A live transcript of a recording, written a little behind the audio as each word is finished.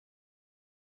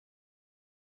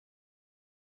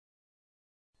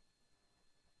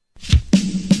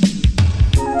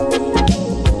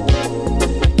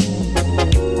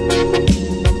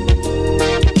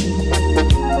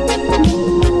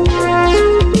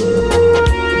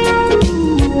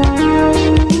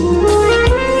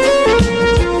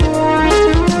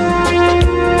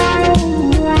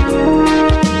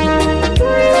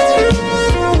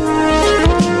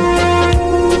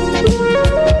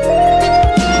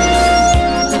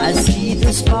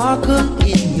sparkle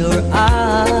in your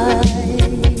eye.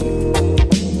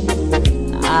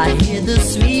 I hear the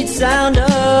sweet sound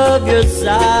of your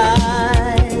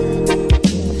sigh.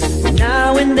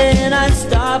 Now and then I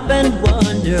stop and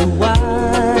wonder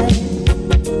why.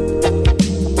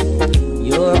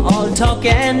 You're all talk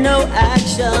and no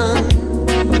action.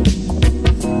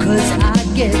 'Cause I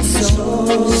get so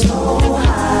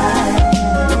high.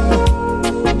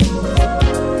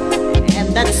 And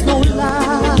that's no lie.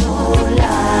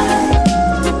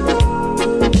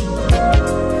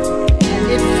 And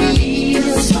it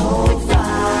feels so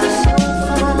fine.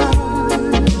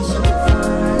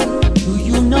 Do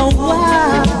you know why?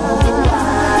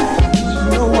 Do you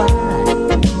know why?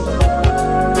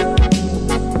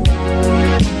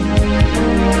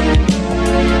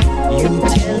 You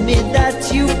tell me that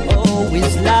you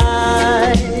always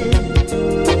lied.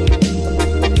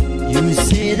 You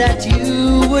say that you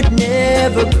would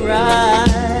never cry.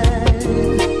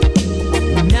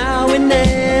 Now and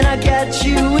then I catch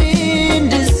you in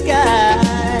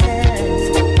disguise.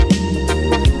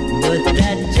 But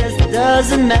that just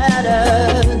doesn't matter.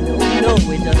 No,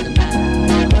 it doesn't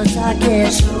matter. 'Cause I get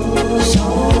so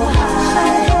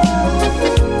high.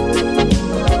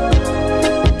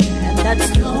 And that's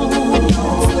no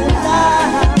lie.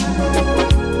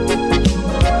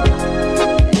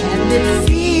 And it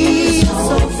feels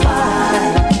so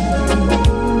fine.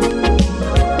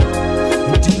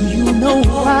 Do you know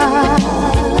why?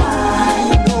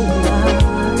 Know why?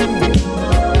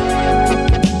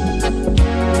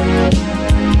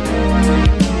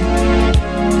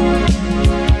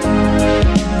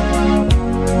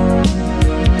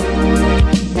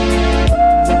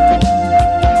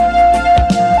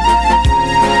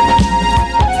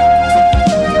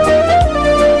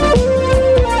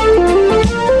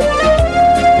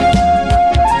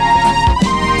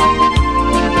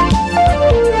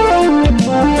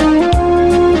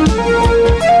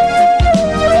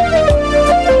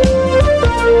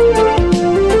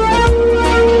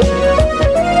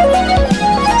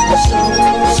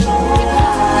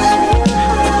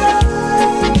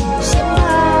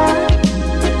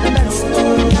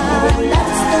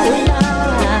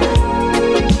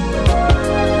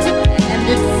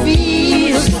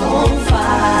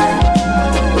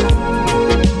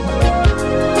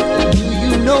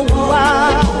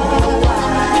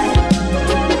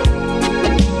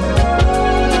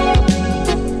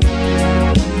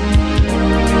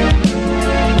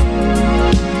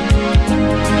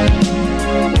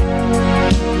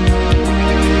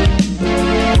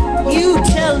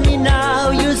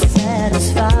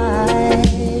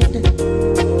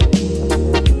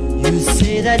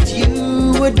 That you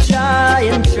would try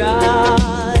and try.